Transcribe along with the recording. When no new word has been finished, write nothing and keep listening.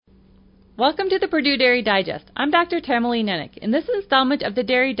Welcome to the Purdue Dairy Digest. I'm Dr. Tamerlee Nennick. In this installment of the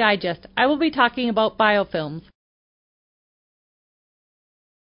Dairy Digest, I will be talking about biofilms.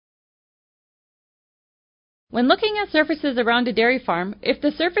 When looking at surfaces around a dairy farm, if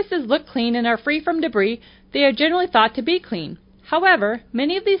the surfaces look clean and are free from debris, they are generally thought to be clean. However,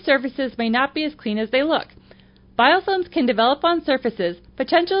 many of these surfaces may not be as clean as they look. Biofilms can develop on surfaces,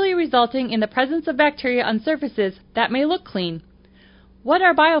 potentially resulting in the presence of bacteria on surfaces that may look clean. What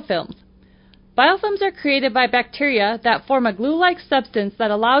are biofilms? Biofilms are created by bacteria that form a glue-like substance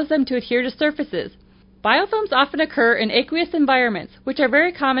that allows them to adhere to surfaces. Biofilms often occur in aqueous environments, which are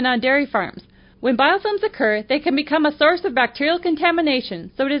very common on dairy farms. When biofilms occur, they can become a source of bacterial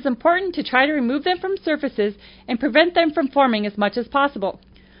contamination, so it is important to try to remove them from surfaces and prevent them from forming as much as possible.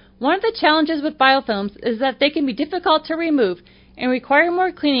 One of the challenges with biofilms is that they can be difficult to remove and require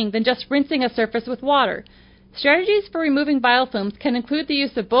more cleaning than just rinsing a surface with water. Strategies for removing biofilms can include the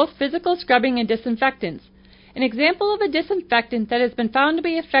use of both physical scrubbing and disinfectants. An example of a disinfectant that has been found to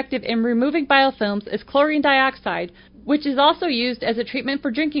be effective in removing biofilms is chlorine dioxide, which is also used as a treatment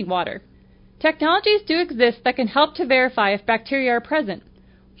for drinking water. Technologies do exist that can help to verify if bacteria are present.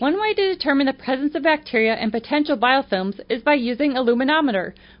 One way to determine the presence of bacteria and potential biofilms is by using a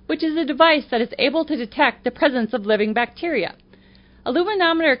luminometer, which is a device that is able to detect the presence of living bacteria. A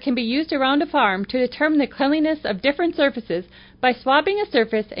luminometer can be used around a farm to determine the cleanliness of different surfaces by swabbing a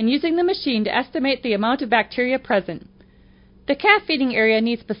surface and using the machine to estimate the amount of bacteria present. The calf feeding area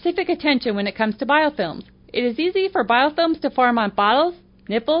needs specific attention when it comes to biofilms. It is easy for biofilms to form on bottles,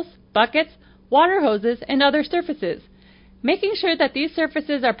 nipples, buckets, water hoses, and other surfaces. Making sure that these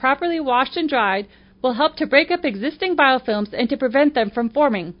surfaces are properly washed and dried will help to break up existing biofilms and to prevent them from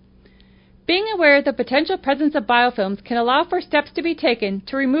forming. Being aware of the potential presence of biofilms can allow for steps to be taken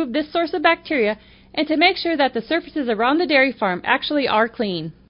to remove this source of bacteria and to make sure that the surfaces around the dairy farm actually are clean.